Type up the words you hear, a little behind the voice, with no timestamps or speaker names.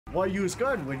Why use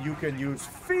gun when you can use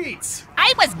feet?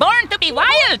 I was born to be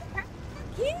wild!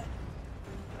 What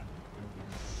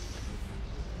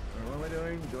am I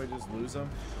doing? Do I just lose them?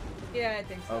 Yeah, I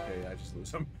think so. Okay, I just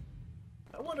lose them.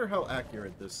 I wonder how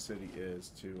accurate this city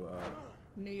is to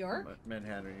New York?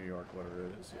 Manhattan, New York, whatever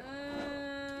it is.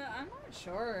 Yeah. I'm not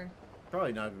sure.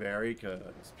 Probably not very, because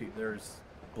there's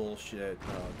bullshit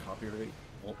copyright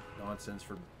nonsense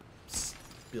for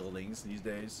buildings these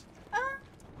days.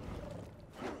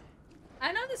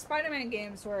 I know the Spider-Man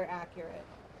games were accurate.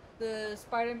 The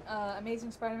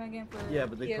Amazing Spider-Man game for Yeah,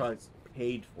 but they probably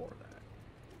paid for that.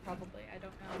 Probably, I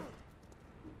don't know.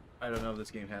 I don't know if this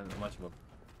game had that much of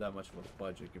a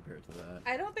budget compared to that.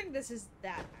 I don't think this is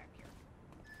that accurate.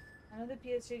 I know the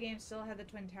PS2 game still had the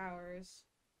Twin Towers.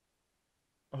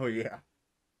 Oh yeah.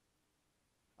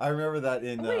 I remember that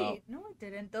in. Oh, wait, no, it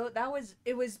didn't. Though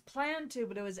it was planned to,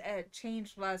 but it was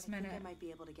changed last minute. I might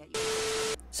be able to get you.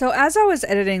 So as I was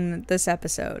editing this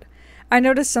episode, I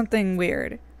noticed something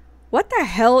weird. What the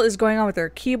hell is going on with their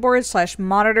keyboard /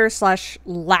 monitor /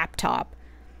 laptop?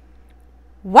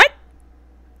 What?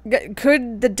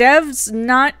 Could the devs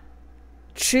not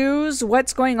choose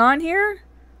what's going on here?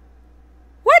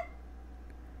 What?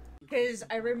 Because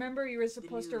I remember you were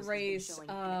supposed to race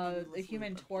the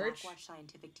Human Torch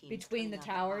between the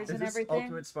towers and everything.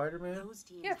 Ultimate Spider-Man?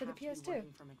 Yeah, for the PS2.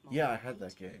 Yeah, I had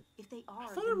that game. If they are, I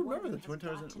thought I remember the Twin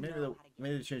Towers. Maybe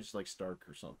they changed like Stark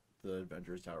or something. The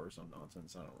Avengers Tower or some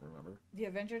nonsense. I don't remember. The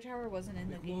Avenger Tower wasn't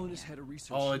in the game yet.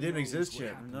 Oh, it didn't exist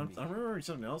yet. No, I remember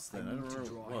something else then. I don't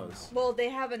remember what it was. Well, they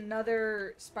have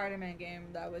another Spider-Man game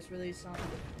that was released on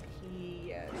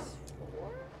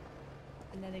PS4,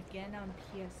 and then again on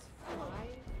PS5.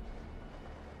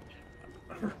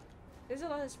 There's a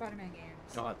lot of Spider-Man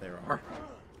games. God, there are.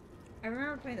 I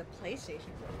remember playing the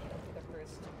PlayStation version for the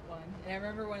first one, and I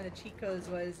remember one of the cheat codes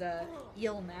was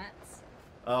eel mats.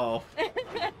 Oh.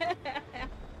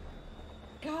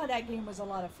 God, that game was a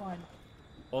lot of fun.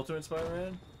 Ultimate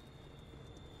Spider-Man?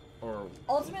 Or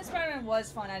Ultimate Spider-Man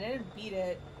was fun. I didn't beat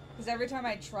it because every time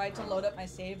I tried to load up my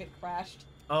save, it crashed.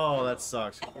 oh, that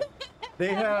sucks.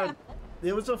 They had.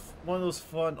 It was one of those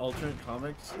fun alternate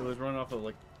comics. It was run off of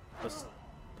like,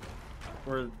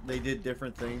 where they did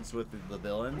different things with the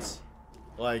villains.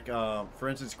 Like, for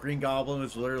instance, Green Goblin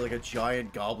was literally like a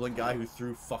giant goblin guy who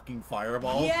threw fucking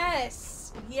fireballs.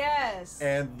 Yes! Yes!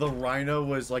 And the Rhino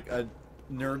was like a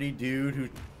nerdy dude who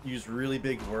used really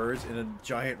big words in a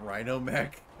giant rhino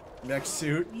mech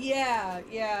suit. Yeah,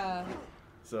 yeah.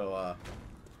 So,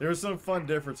 there were some fun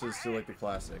differences to like the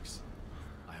classics.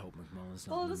 I hope McMullen's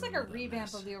not. Well, it was like a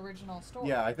revamp of the original story.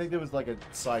 Yeah, I think there was like a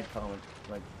side comic,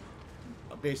 like,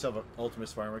 based off of Ultimate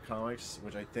Spider-Man comics,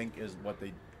 which I think is what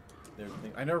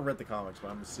I never read the comics, but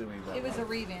I'm assuming that it was a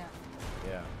revamp.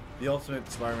 Yeah, the Ultimate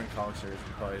Spider-Man comic series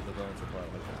were probably the villains were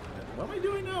probably like that. What am I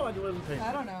doing now? I wasn't paying.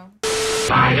 I don't know.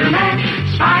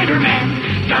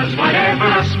 Spider-Man does whatever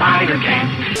a spider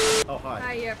can. Oh hi.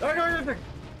 Hi, yeah.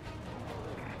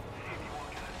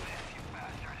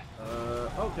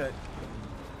 Okay.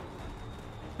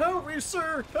 Help me,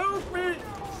 sir! Help me!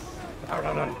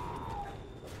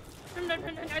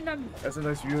 That's a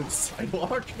nice view of the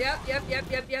sidewalk. Yep.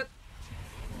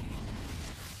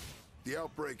 The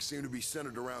outbreaks seem to be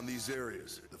centered around these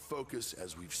areas. The focus,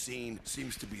 as we've seen,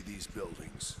 seems to be these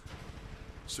buildings.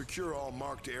 Secure all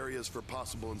marked areas for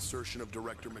possible insertion of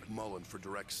Director McMullen for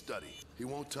direct study. He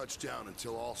won't touch down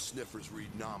until all sniffers read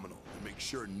nominal, and make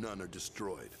sure none are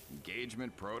destroyed.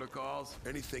 Engagement protocols?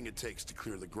 Anything it takes to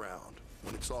clear the ground.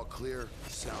 When it's all clear,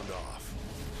 sound off.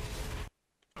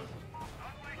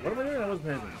 What am I doing? I wasn't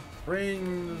paying attention.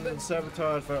 Bring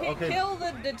sabotage. Okay. Kill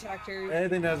the detector.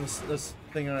 Anything that has this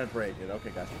thing on it, break it.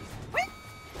 Okay, gotcha. What?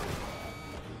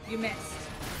 You missed.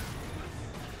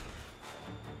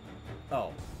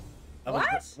 Oh.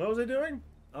 What? What was I doing?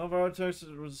 What am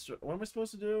I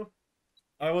supposed to do?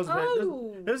 I wasn't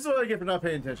paying. This is what I get for not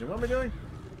paying attention. What am I doing?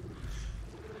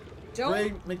 Don't.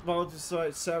 Bring McMullen to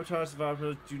site. Sabotage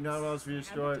survivors. Do not allow us to be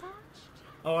destroyed.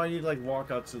 Oh, I need to like walk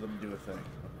up to them and do a thing.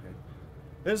 Okay.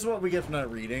 This is what we get for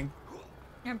not reading.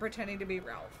 I'm pretending to be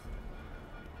Ralph.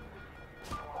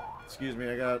 Excuse me,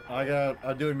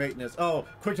 I'm doing maintenance. Oh,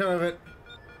 quick time event.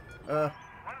 One of the arrays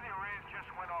just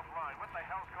went offline. What the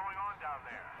hell's going on down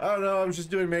there? I don't know, I was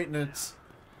just doing maintenance.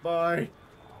 Bye.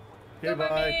 Okay,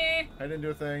 bye. I didn't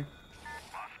do a thing.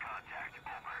 Lost contact.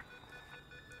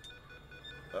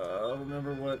 Over.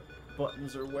 Remember what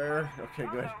buttons are where? Okay,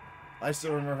 good. I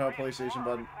still remember how PlayStation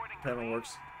button panel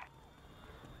works.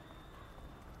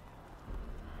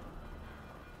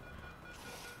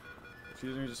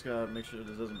 Excuse me, just gotta make sure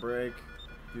this doesn't break.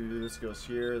 This goes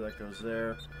here, that goes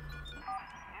there. Interesting.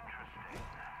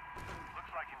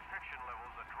 Looks like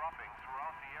levels are dropping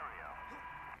throughout the area.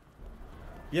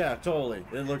 Yeah, totally.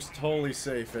 It looks totally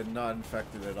safe and not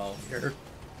infected at all here.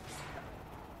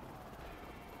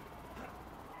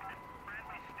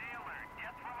 Friendly steel alert.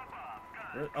 Death from above.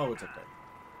 Good. Oh, it's okay.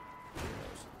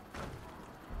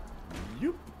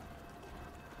 Yoop.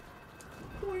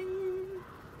 Boing.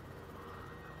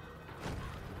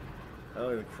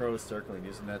 Oh, the crow's circling.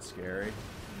 Isn't that scary?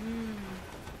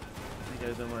 You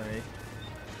guys don't mind me?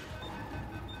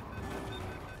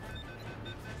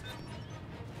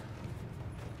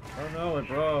 Oh no, it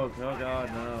broke. Oh god,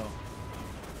 no.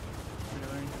 What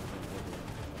are you doing?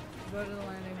 Go to the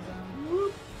landing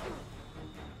zone.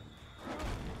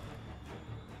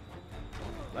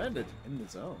 Landed in the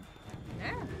zone.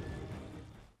 Yeah.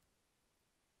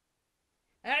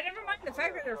 Never mind the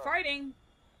fact that they're fighting.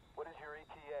 What is your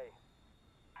ETA?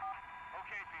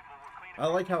 Okay, people, we're cleaning. I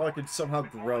like how I could somehow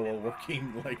grow a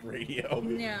working, like, radio.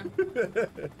 Yeah.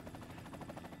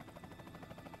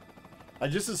 I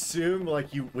just assume,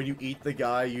 like, when you eat the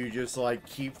guy, you just, like,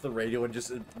 keep the radio and just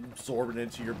absorb it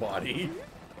into your body.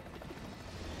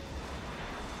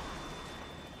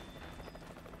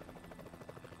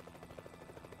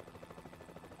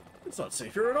 It's not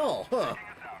safe here at all, huh?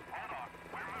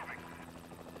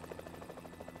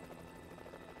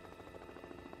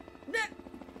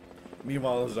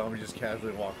 Meanwhile, the zombie just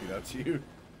casually walking up to you.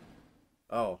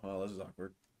 Oh, well, this is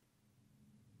awkward.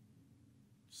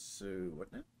 So,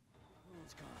 what now?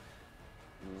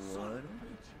 What?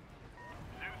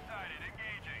 Two-sided,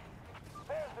 engaging.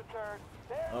 There's the turd.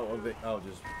 There's Oh,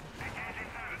 just... engaging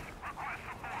Zeus. Request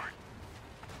support.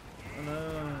 Oh, no.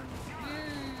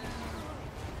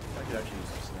 I could actually use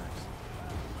some snacks.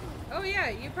 Oh yeah,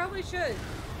 you probably should.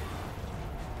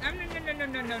 No.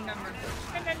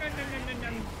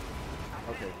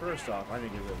 Okay, first off, I need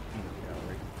to get rid of peanut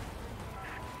gallery.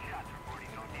 Shots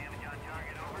reporting no damage on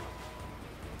target, over.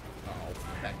 Oh,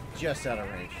 heck, just out of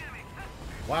range.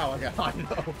 Wow, I got hot,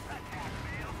 no.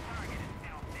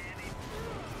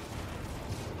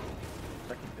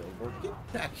 Second billboard,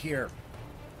 get back here.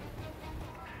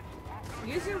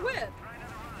 Use your whip.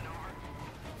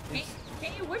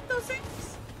 Can't you whip those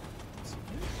things?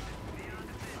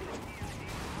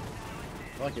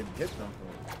 Well, I can hit them.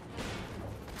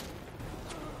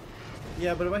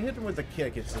 Yeah, but if I hit them with a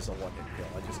kick, it's just a one-hit kill.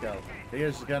 They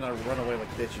just gotta run away like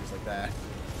bitches like that.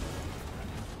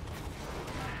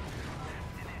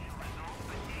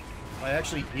 I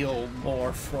actually heal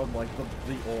more from, like,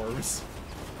 the orbs.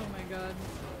 Oh my god.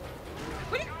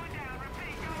 Wait.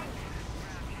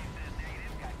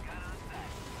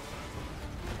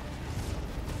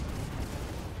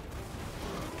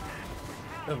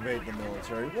 Evade the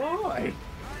military. Why?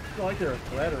 It's not like they're a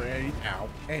threat or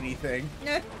anything.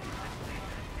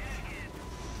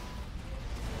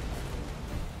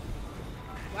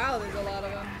 Wow, there's a lot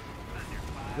of them.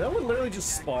 That would literally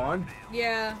just spawn.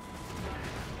 Yeah.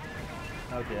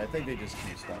 Okay, I think they just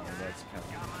keep spawning. That's kind of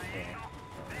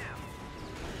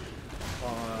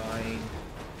fine.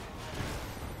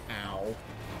 Ow.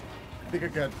 I think I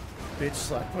got bitch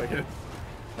slapped by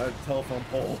a telephone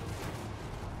pole.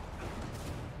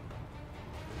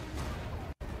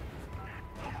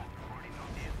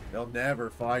 They'll never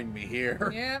find me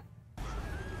here. Yep.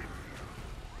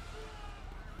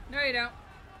 No, you don't.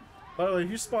 By the way,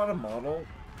 if you spot a model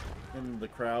in the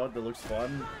crowd that looks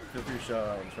fun, feel free to shout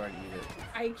out and try and eat it.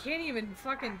 I can't even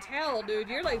fucking tell, dude.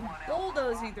 You're like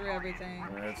bulldozing through everything.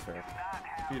 Yeah, that's fair.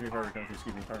 Excuse me, partner, country,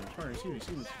 excuse me, partner, excuse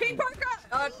me. Hey, Parker!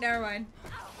 Oh, never mind.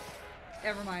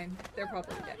 Never mind. They're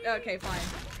probably dead. Okay, fine.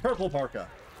 Purple parka.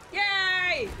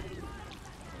 Yay!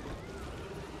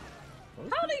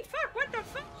 Holy fuck, what the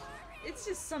fuck? It's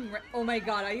just some oh my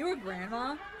god, are you a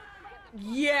grandma?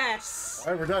 Yes!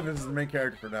 Alright, we're done. This is the main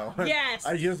character for now. Yes!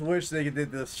 I just wish they did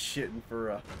this shit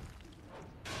for,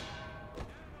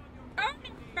 Oh,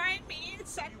 Brian, me and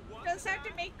son just have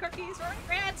to make cookies for my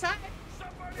grandson.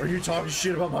 Are you talking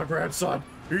shit about my grandson?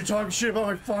 Are you talking shit about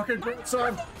my fucking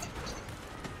grandson?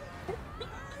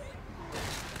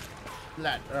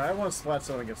 Splat. Alright, I want to splat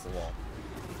someone against the wall.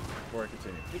 Before I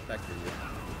continue. Get back here, you.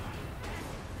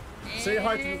 Say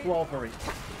hi to this wall for me.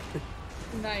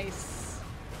 Nice.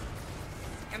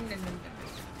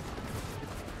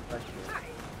 Hi.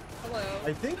 Hello.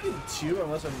 I think in 2,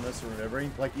 unless I'm misremembering,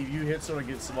 like if you hit someone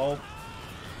against the wall,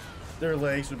 their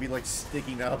legs would be like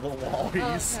sticking out of the wall. You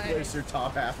Okay. squish their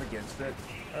top half against it.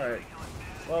 Alright.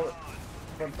 Well,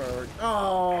 front forward.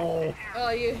 Oh! Oh,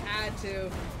 you had to.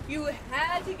 You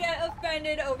had to get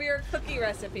offended over your cookie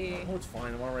recipe. Oh, it's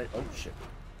fine. I'm alright. Oh, shit.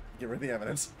 Get rid of the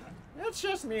evidence. It's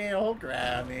just me, old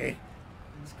Granny.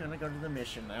 I'm just gonna go to the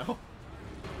mission now.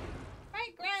 My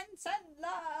grandson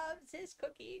loves Princess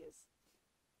cookies.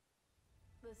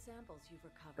 The samples you've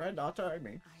recovered. Granddaughter, I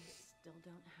mean. I still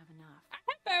don't have enough.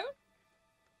 Hello.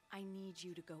 I need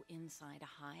you to go inside a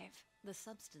hive. The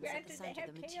substance at Granted, the they center,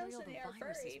 have the tails material and the they are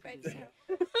virus is furry, but producing.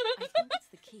 I think it's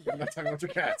the key. I'm not talking about your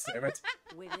cats, damn it.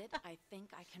 With it, I think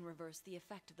I can reverse the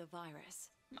effect of the virus.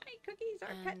 My cookies are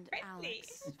And pet friendly.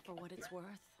 Alex, for what it's worth,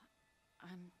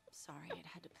 I'm sorry it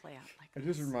had to play out like It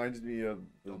this. just reminds me of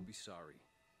Don't be sorry.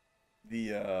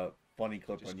 the funny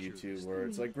clip Just on curious. YouTube where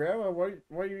it's like, Grandma, why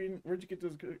are you eating, where'd you get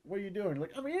those? What are you doing?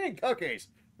 Like, I'm eating cookies.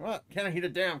 What? Can't I eat a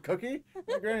damn cookie?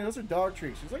 Like, Granny, those are dog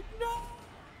treats. She's like, no.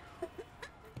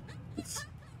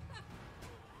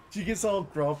 She gets all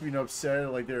grumpy and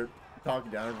upset, like they're talking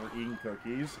down and we're eating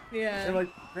cookies. Yeah. And like,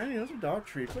 Granny, those are dog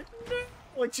treats. Like, no.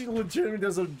 Like she legitimately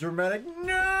does a dramatic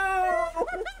no.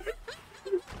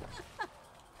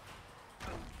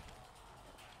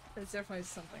 That's definitely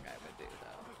something I would do, though.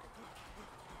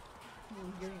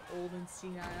 I'm getting old and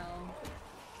senile.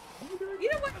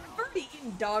 You know what? I've already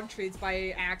eaten dog treats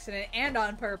by accident and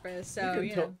on purpose, so, can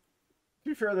you tell- know. To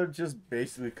be fair, they're just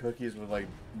basically cookies with like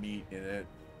meat in it.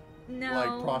 No, like, they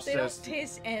don't processed-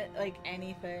 taste like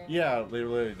anything. Yeah, they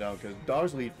really don't, because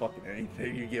dogs will eat fucking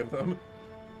anything you give them.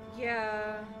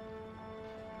 Yeah.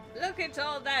 Look at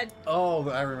all that. Oh,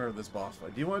 I remember this boss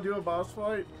fight. Do you want to do a boss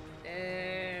fight? Sure.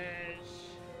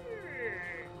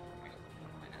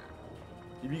 Why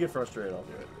not? If you get frustrated, I'll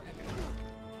do it.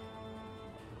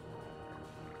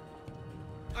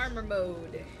 Armor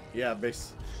mode. Yeah,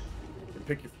 base.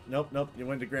 Pick your. Nope. You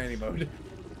went to granny mode.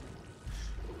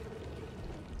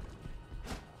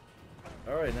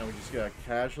 All right, now we just gotta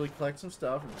casually collect some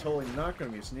stuff. I'm totally not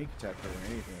gonna be a sneak attacker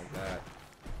or anything like that.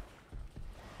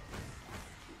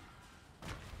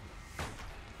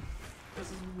 This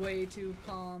is way too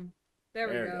calm. There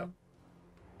we There we go.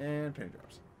 And penny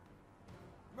drops.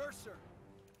 Mercer,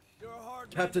 you're a hard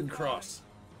man Captain to Cross.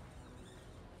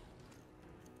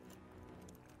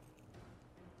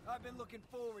 find. I've been looking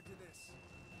forward to this.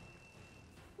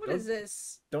 What is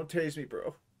this? Don't tase me, bro.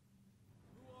 Who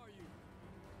are you?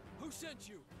 Who sent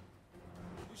you?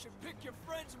 You should pick your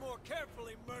friends more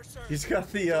carefully, Mercer. He's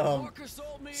got the Walker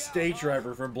sold me stage out, huh?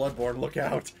 driver from Bloodborne. Look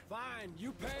out. Fine,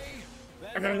 you pay.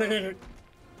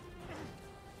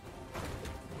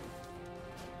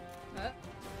 Huh?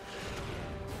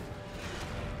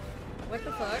 What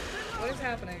the fuck? What is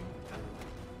happening?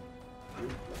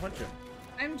 Punch him.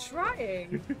 I'm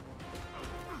trying.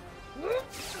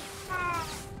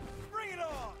 Bring it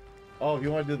on. Oh, if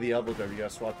you want to do the elbow grab, you gotta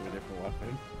swap to a different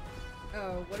weapon.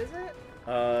 Oh, what is it?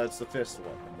 It's the fist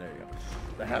weapon. There you go.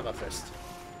 The hammer fist.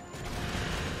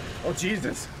 Oh,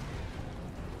 Jesus.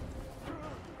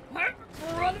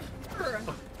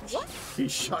 What? He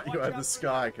shot you out of the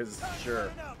sky, because sure.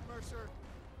 Line up, Mercer.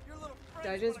 Your little friends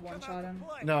Did I just wanna come one-shot out him? to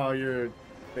play. No, your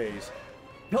face.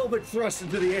 Pelvic thrust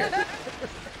into the air.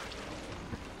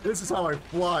 This is how I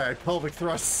fly. I pelvic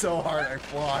thrust so hard I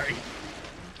fly.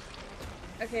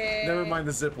 Okay. Never mind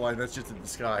the zip line. That's just a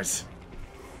disguise.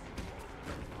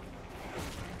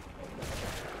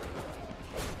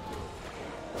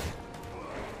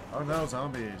 Oh no,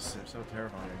 zombies. They're so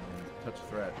terrifying. Touch a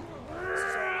threat.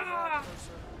 Mercer.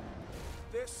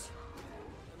 This,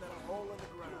 and then a hole in the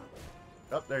ground.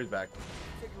 Oh, there he's back.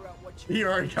 Figure out what you He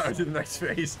already got to the next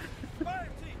phase. Fire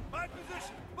team, my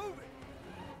position. Move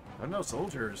it. I know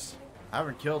soldiers. I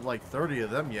haven't killed like 30 of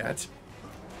them yet.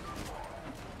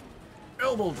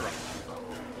 Elbow drop.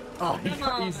 Oh, he Come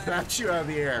on, zapped you out of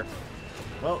the air.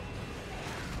 Well,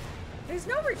 There's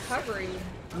no recovery.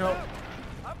 no.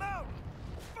 I'm out.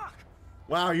 Fuck.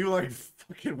 Wow, you like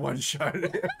fucking one-shot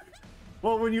it.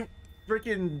 Well, when you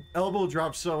freaking elbow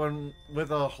drop someone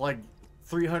with a like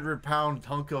 300-pound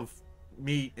hunk of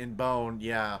meat and bone,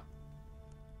 yeah.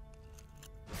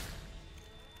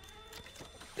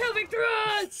 Pelvic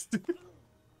thrust!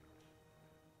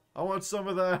 I want some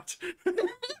of that.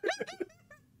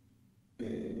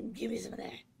 Give me some of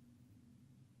that.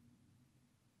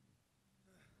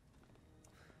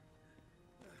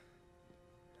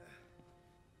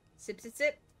 Sip, sip,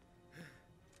 sip.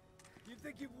 You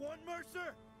think you've won,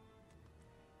 Mercer?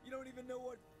 You don't even know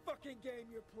what fucking game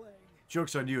you're playing.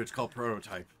 Joke's on you, it's called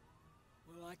Prototype.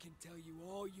 Well, I can tell you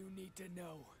all you need to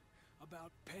know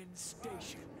about Penn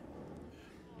Station.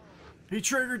 He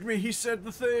triggered me, he said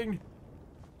the thing.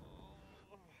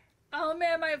 Oh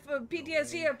man, my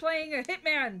PTSD of playing a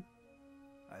hitman.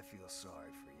 I feel sorry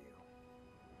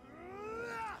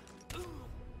for you.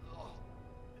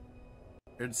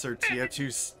 Insert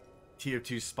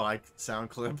TF2 spy sound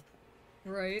clip.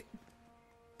 Right.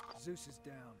 Zeus is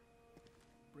down.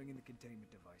 Bring in the containment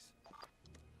device.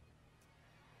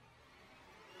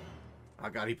 Oh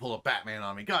god, he pulled a Batman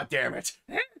on me. God damn it.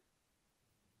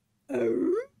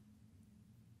 Bleh.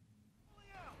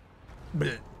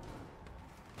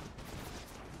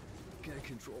 Can't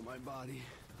control my body.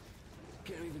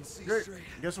 Can't even see Great. straight.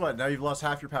 Guess what? Now you've lost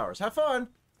half your powers. Have fun.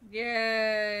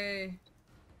 Yay.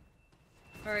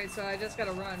 Alright, so I just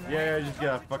gotta run, right? Yeah, just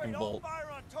gotta Concentrate, fucking all bolt. fire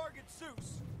on target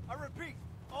Zeus. I repeat,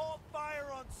 all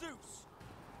fire on Zeus.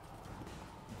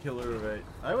 Killer of it.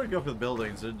 I would go for the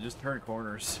buildings and just turn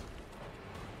corners.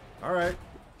 Alright.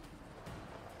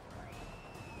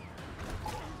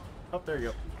 Up there you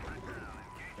go.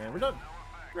 And we're done.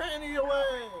 Granny away!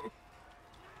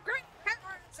 Great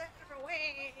powers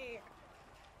away!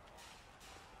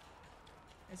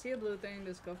 I see a blue thing,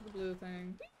 just go for the blue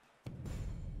thing.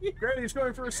 Granny's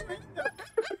going for a spin.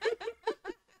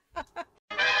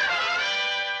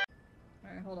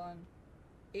 Alright, hold on.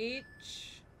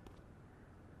 H.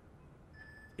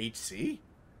 HC?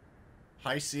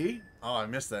 High C? Oh, I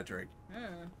missed that drink.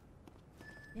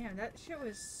 Damn, that shit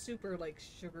was super, like,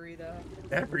 sugary, though.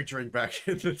 Every drink back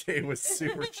in the day was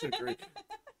super sugary.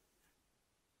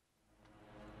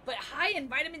 But high in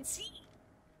vitamin C!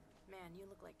 Man, you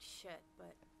look like shit,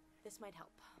 but this might help.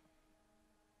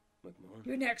 McMullen.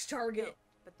 Your next target. No,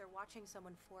 but they're watching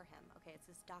someone for him. Okay, it's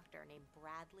this doctor named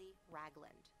Bradley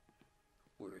Ragland.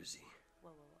 Where is he?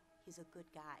 Whoa, whoa, whoa. He's a good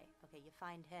guy. Okay, you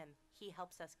find him. He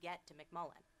helps us get to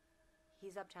McMullen.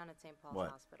 He's uptown at St. Paul's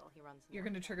What? Hospital. He runs. You're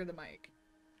gonna trigger the mic.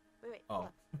 Wait, Oh.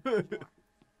 hold on.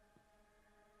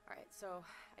 Alright, so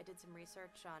I did some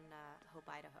research on Hope,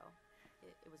 Idaho.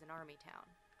 It was an army town.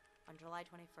 On July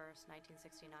 21st,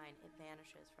 1969, it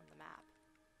vanishes from the map.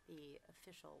 The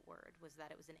official word was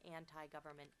that it was an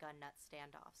anti-government gun nut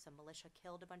standoff. Some militia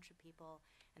killed a bunch of people,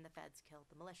 and the feds killed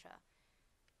the militia.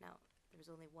 Now, there's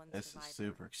only one This survivor. is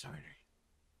super exciting.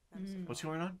 Notice a What's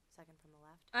girl, going on? second from the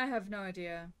left. I have no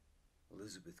idea.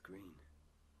 Elizabeth Green.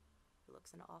 Who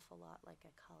looks an awful lot like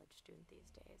a college student these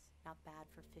days. Not bad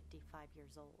for 55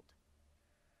 years old.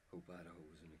 Hope Idaho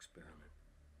was an experiment.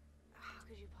 How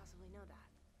could you possibly know that?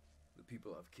 The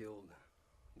people I've killed,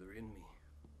 they're in me.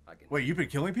 I can Wait, you've been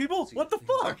killing people? see What the things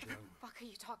I've fuck? done. Fuck are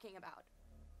you talking about?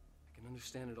 I can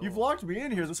understand it all. You've locked me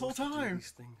in here this whole Supposed to do time.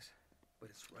 These things, but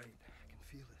it's right. I can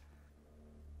feel it.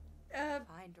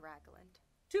 Find Ragland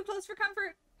Too close for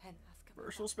comfort. and ask him.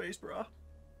 Personal space, bruh.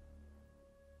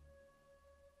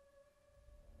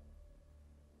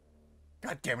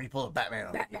 God damn it, he pulled a Batman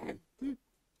on me.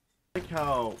 Like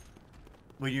how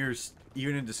when you're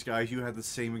even in disguise, you have the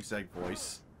same exact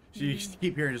voice. So you just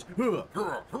keep hearing just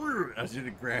as you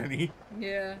did Granny.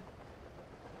 Yeah.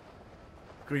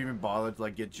 Couldn't even bother to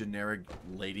like get generic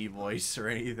lady voice or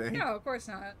anything. No, of course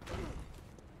not.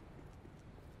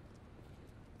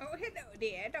 Oh, hello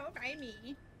there. Don't mind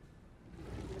me.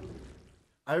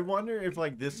 I wonder if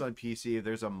like this on PC, if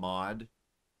there's a mod,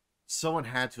 someone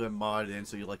had to have modded in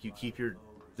so you like you keep your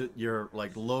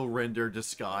like low render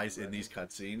disguise in these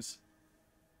cutscenes.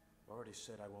 Already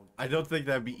said I won't. I don't think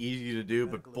that'd be easy to do,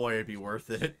 but boy, it'd be worth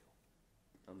it.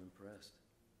 I'm impressed.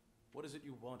 What is it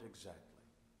you want exactly?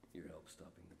 Your help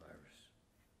stopping the virus.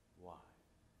 Why?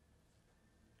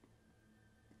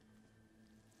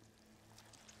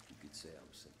 You could say I'm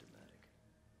symptomatic.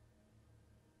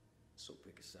 So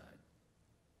pick a side.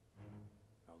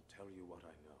 I'll tell you what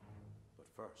I know. But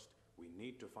first, we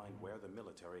need to find where the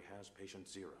military has Patient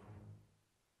Zero.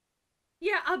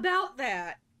 Yeah, about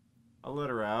that. I'll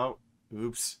let her out.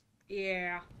 Oops.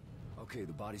 Yeah. Okay,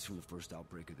 the bodies from the first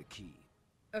outbreak are the key.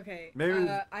 Okay. Maybe-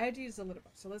 I had to use the litter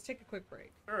box, so let's take a quick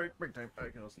break. All right, break time. I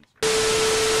can listen.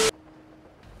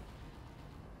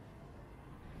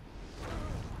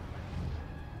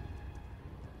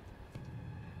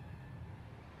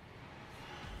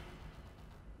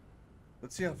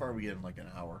 Let's see how far we get in like an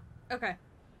hour. Okay.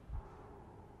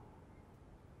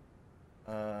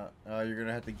 You're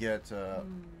gonna have to get. You're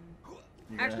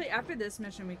gonna Actually, after this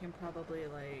mission, we can probably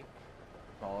like.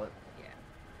 call it. Yeah.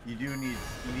 You do need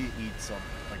to eat something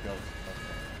like a.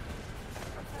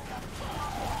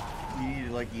 You need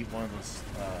to like eat one of those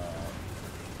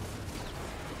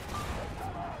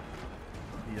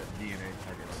DNA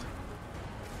targets.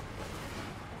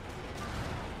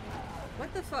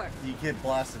 What the fuck? You get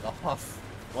blasted off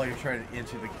while you're trying to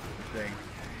enter the thing.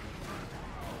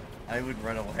 I would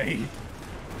run away.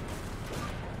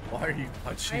 Why are you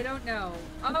punching? I don't know.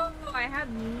 Oh, I have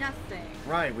nothing.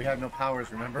 Right, we have no powers,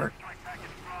 remember?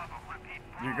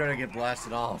 You're gonna get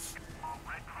blasted off.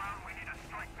 Red Crown, we need a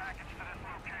strike package to this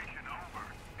location. Over.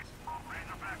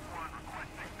 Razorback 1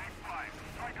 requesting Big 5.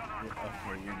 Strike on our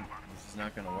convoy. This is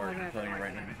not gonna work. I'm telling you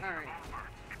right now. Alright.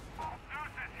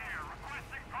 Zeus is here,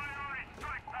 requesting priority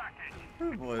strike package.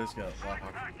 Oh boy, this got a lot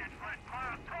harder. Package, Red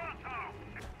Crown, pronto.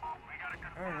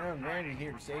 I don't know, Granny's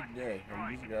here to save the day.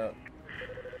 Or use it up.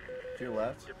 To your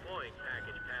left. Deploying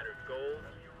package pattern gold.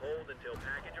 Hold until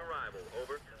package arrival.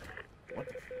 Over. What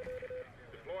the?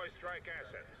 Deploy strike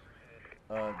assets.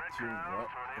 To your what?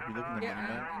 Are we looking at the Yeah,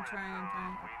 minimap? I'm trying.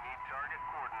 We need target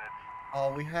coordinates.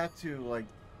 Oh, we have to, like...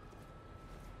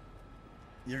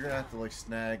 You're gonna have to, like,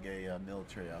 snag a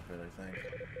military outfit, I think.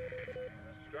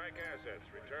 Strike assets.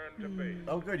 Return to base.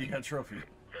 Oh, good, you got a trophy.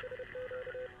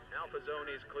 Alpha zone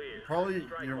is clear. Probably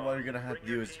Strike what you're log. gonna have to Bring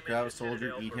do your is teammates grab a to soldier,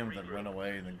 Citadel eat for him, then regroup. run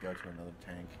away, and then go to another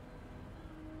tank.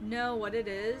 No, what it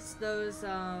is, those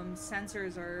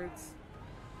sensors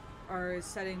are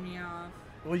setting me off.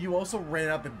 Well, you also ran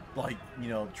up and, like, you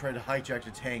know, tried to hijack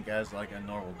the tank as, like, a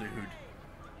normal dude.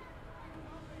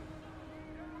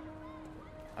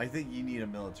 I think you need a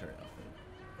military outfit.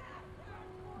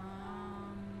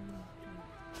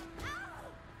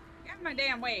 Get out of my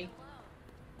damn way.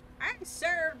 I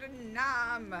served in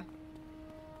Nam.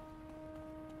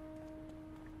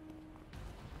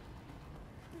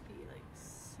 Could be like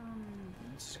some.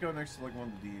 Just go next to, like, one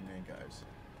of the DNA guys.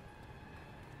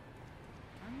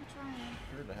 I'm trying.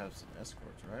 Sure to have some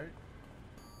escorts, right?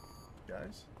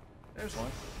 Guys? There's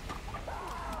one.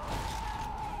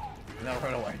 Now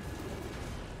run away.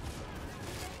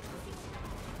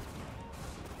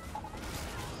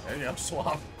 There you go,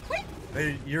 swap.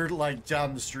 You're like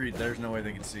down the street, there's no way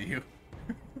they can see you.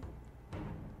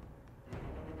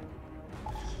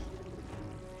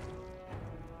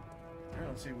 Alright,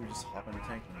 let's see if we just hop in a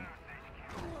tank now.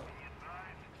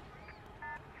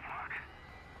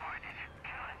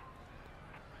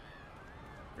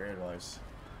 Great advice.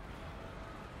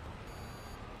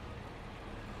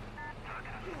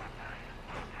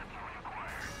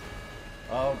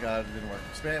 Oh god, it didn't work.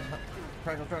 Spam!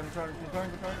 Triangle.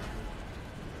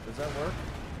 Does that work?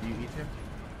 Do you eat him?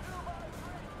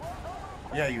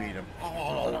 Yeah, you eat him.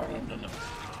 Oh, no.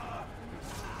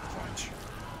 Crunch.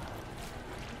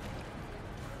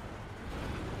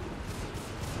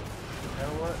 You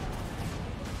know what?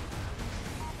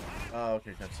 Oh,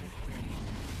 okay, cutscene.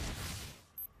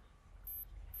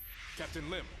 Captain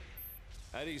Lim.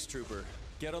 At East Trooper,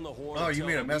 get on the horn. Oh, and you tell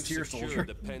made a them mess we've here, secured soldier.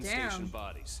 the Penn Damn. Station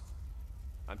bodies.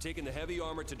 I'm taking the heavy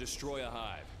armor to destroy a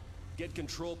hive. Get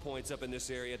control points up in this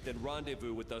area, then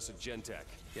rendezvous with us at Gentech.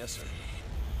 Yes, sir.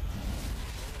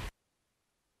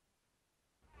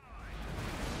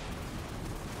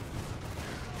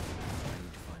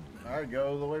 Alright,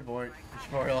 go to the waypoint. You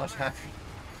probably lost half.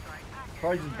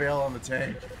 Probably just bail on the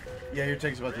tank. Yeah, your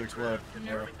tank's about to explode.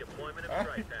 Arrow. Deployment of strike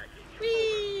package.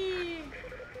 Whee!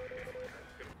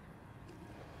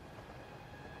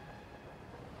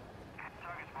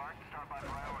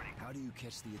 How do you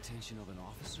catch the attention of an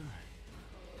officer?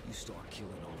 You start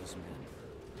killing all his men.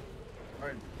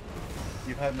 Alright.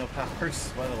 You have no powers,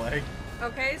 by the way.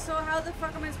 Okay, so how the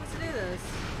fuck am I supposed to do this?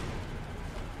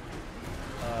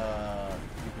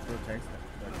 You can throw tanks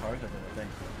at cars, I think.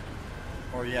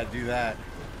 Or yeah, do that.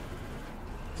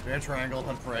 Spam triangle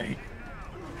and pray.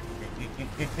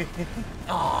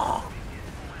 Oh!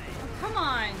 Come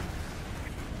on.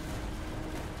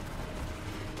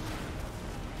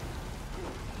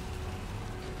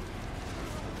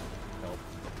 Nope.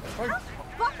 How the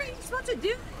fuck are you supposed to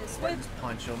do this Right, with? just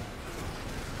punch him.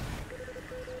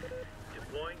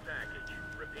 Deploying package.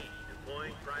 Repeat.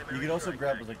 Deploying primary. You can also strike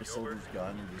grab package. like a soldier's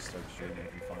gun and just start shooting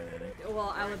if you find any.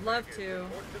 Well, I would love to.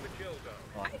 Report to the kill zone.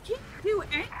 Oh. I can't do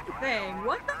anything.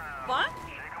 What the fuck?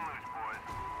 Shake 'em loose,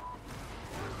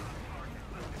 boys.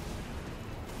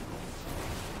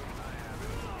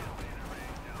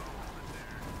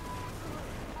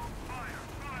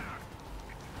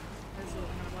 This isn't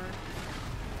gonna work.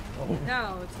 Oh.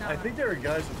 No, it's not. I think there are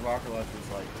guys with rocket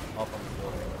launchers like up on the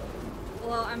building.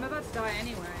 Well, I'm about to die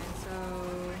anyway, so.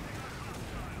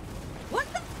 What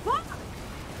the fuck?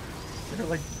 They're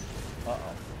like,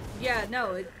 uh-oh. Yeah,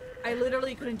 no, I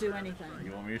literally couldn't do anything.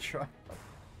 You want me to try?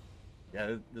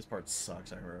 Yeah, this part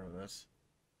sucks. I remember this.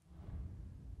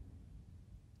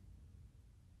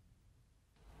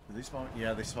 Do they spawn?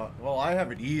 Yeah, they spawn. Well, I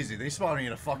have it easy. They spawn me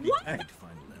in a fucking What? tank.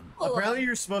 Hold Apparently, on.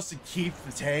 you're supposed to keep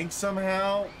the tank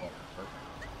somehow.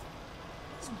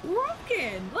 It's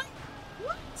broken. Like,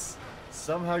 what?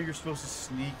 Somehow you're supposed to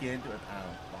sneak into it. I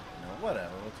don't fucking know.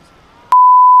 Whatever. Let's just.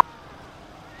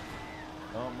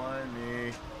 Don't mind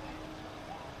me.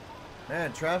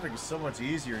 Man, traffic is so much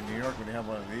easier in New York when you have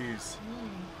one of these.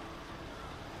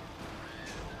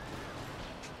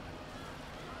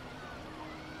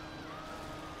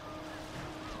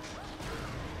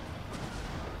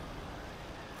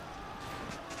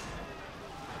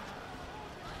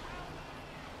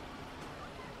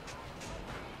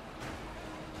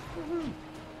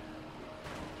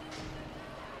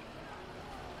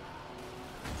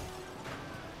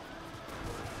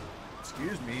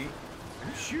 Excuse me. Are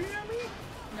you shooting at me?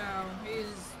 No, he's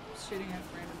shooting at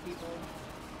random people.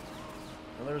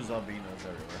 Well, there's Zombinos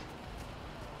everywhere.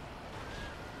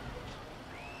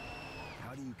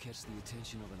 How do you catch the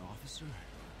attention of an officer?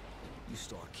 You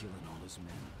start killing all his men.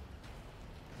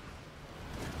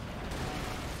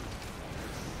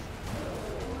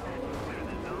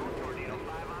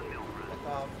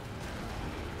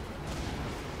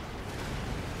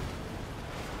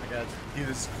 I gotta do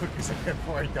this as quick as I can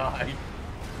before I die.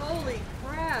 Holy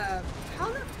crap! How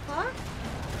the fuck?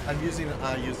 I'm using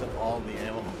all the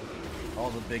ammo. All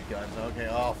the big guns. Okay,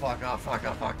 oh fuck, oh fuck,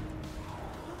 oh fuck.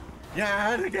 Yeah,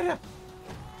 I didn't get it!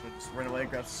 Just run away,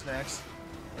 grab some snacks.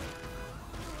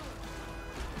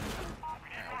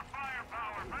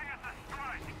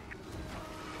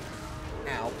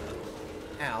 Ow.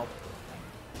 Ow.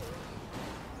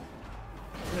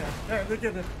 Yeah, look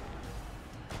at it.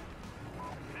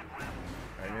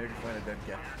 Alright, maybe I can find a dead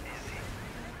guy.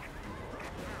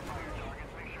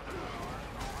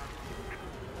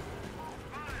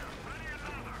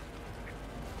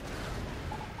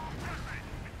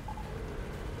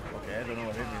 Okay, I don't know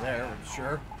what hit me there, but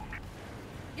sure.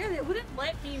 Yeah, they wouldn't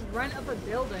let me run up a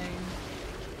building.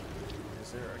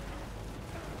 Is there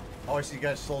Oh, I see you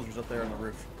guys, soldiers up there on the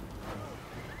roof.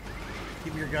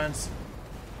 Keep your guns.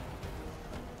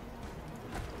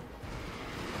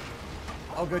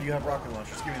 Oh good, you have rocket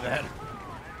launchers. Give me that.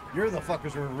 You're the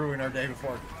fuckers who were ruining our day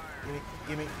before.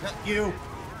 Gimme, not you!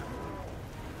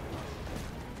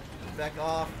 Back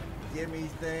off. Gimme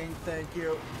thing, thank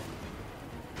you.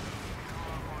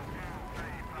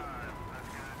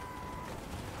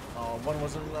 Oh, one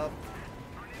wasn't enough.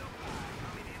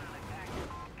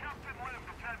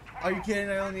 Are you kidding?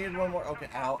 I only need one more. Okay,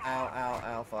 ow, ow, ow,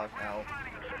 ow, fuck, ow.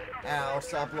 Ow,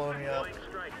 stop blowing me up.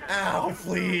 Ow,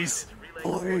 please!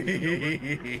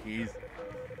 Please!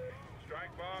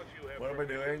 What am I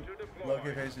doing?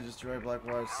 Locate face to destroy black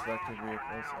wire suspected vehicles.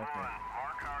 Okay.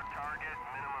 Mark our target,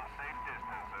 minimum safe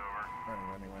distance, over.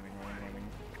 Running.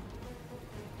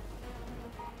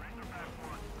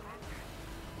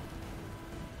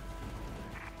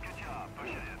 Good job, push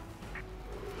it in.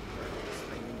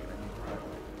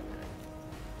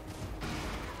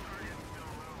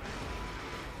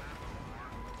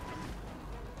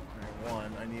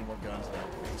 One, I need more guns now,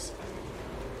 please.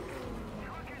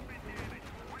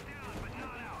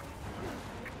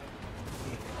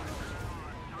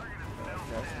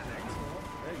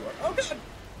 There you are. Oh god!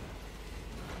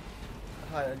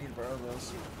 Hi, I need to borrow those.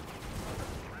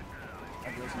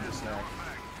 I guess you just snack.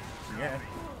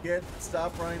 Yeah.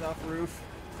 Stop running off roof.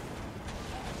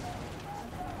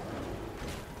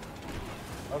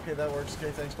 Okay, that works.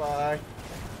 Okay, thanks, bye.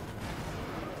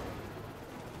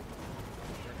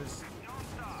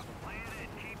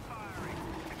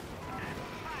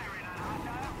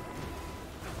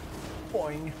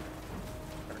 Boing.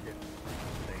 Target.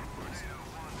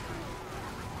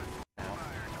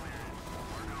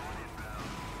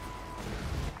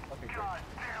 Okay, God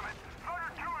damn it!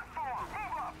 Hunter 2 and 4,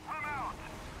 move up! I'm out!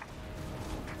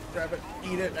 grab it.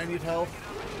 Eat it. I need help.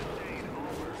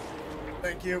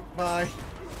 Thank you. Bye.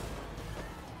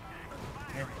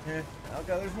 Oh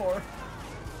god, there's more.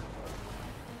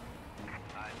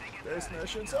 This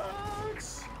mission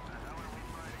sucks.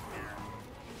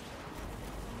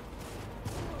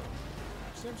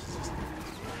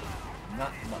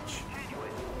 Not much. Is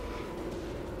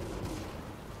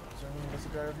there anyone else to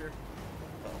guy over here?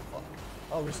 Oh fuck.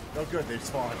 Oh, there's no good. They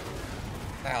spawned.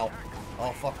 Ow.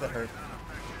 Oh fuck, that hurt.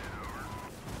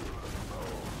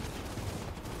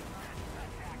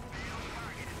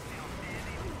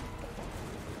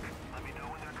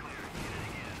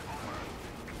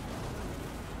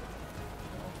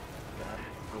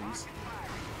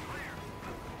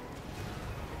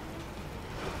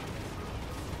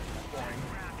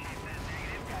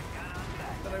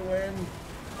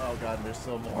 There's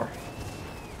still more.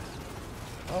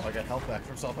 Oh, I got health back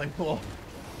from something. Cool.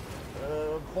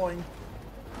 Boing.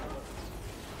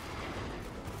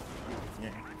 Yeah.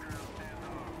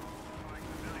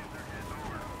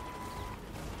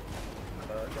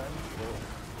 Gun. Cool.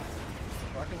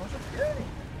 Rocket launcher. Yay!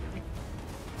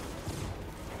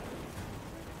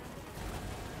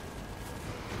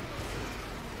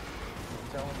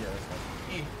 Tell him, yeah, that's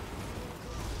fine.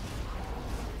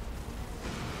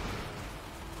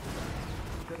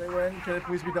 Can I win? Can it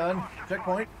please be done?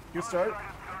 Checkpoint. Good start.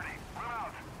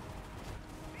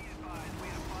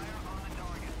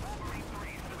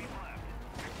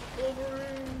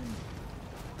 Wolverine!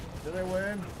 Did I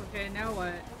win? Okay, now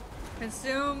what?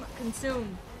 Consume. I'm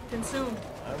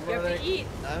You running. have to eat.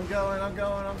 I'm going.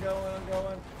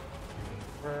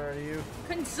 Where are you?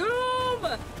 Consume!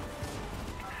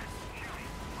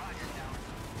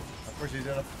 course, he's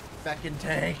in a feckin'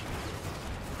 tank.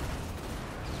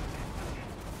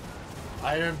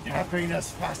 I am tapping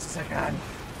as fast as I can.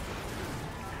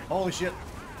 Holy shit.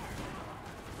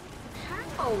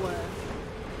 How?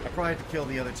 I probably had to kill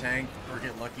the other tank or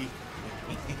get lucky.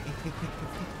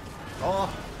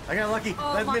 Oh, I got lucky.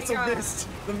 Oh That my missile God. missed.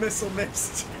 The missile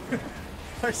missed.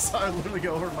 I saw it literally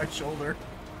go over my shoulder.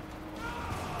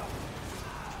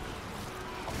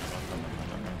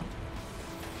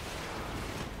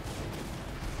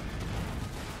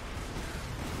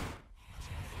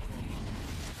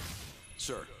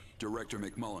 Sir, Director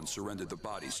McMullen surrendered the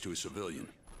bodies to a civilian.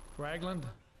 Ragland,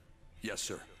 Yes,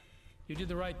 sir. you did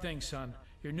the right thing, son.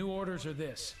 Your new orders are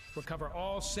this. Recover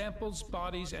all samples,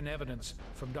 bodies, and evidence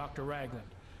from Dr. Ragland.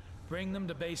 Bring them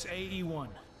to base AE-1.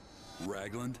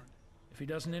 Ragland? If he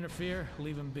doesn't interfere,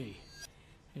 leave him be.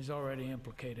 He's already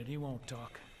implicated. He won't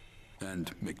talk.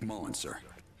 And McMullen, sir.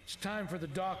 It's time for the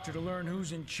doctor to learn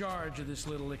who's in charge of this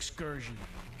little excursion.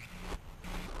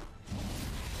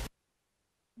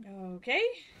 Okay.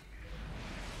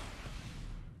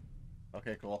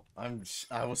 Okay, cool. I was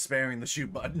spamming the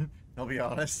shoot button. I'll be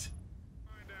honest.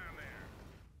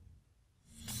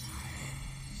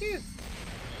 Shoot.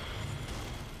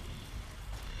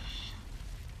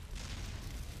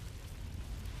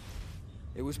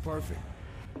 It was perfect.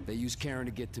 They used Karen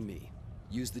to get to me.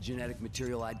 Used the genetic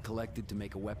material I'd collected to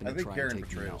make a weapon I to think try Karen and take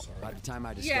me betrayed out. us By already. the time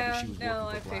I discovered Yeah, she was no,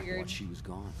 working I for Blackwatch, figured. she was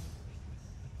gone.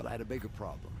 But I had a bigger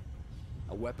problem.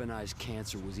 A weaponized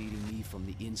cancer was eating me from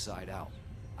the inside out.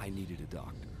 I needed a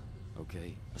doctor,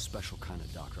 okay? A special kind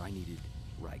of doctor. I needed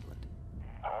Ragland.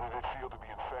 How did it feel to be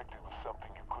infected with something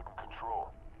you couldn't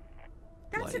control?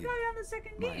 That's the Like, guy on the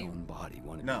second My game. own body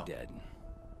wanted No. me dead.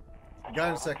 The guy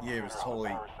in the second game is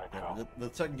totally. The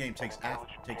second game takes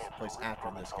place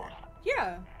after this game.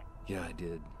 Yeah. Yeah, I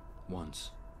did.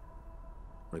 Once.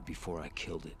 Right before I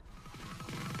killed it.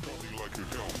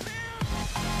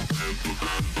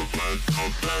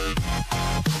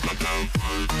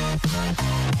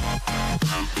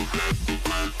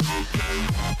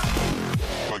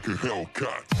 Like a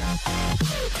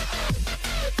Hellcat.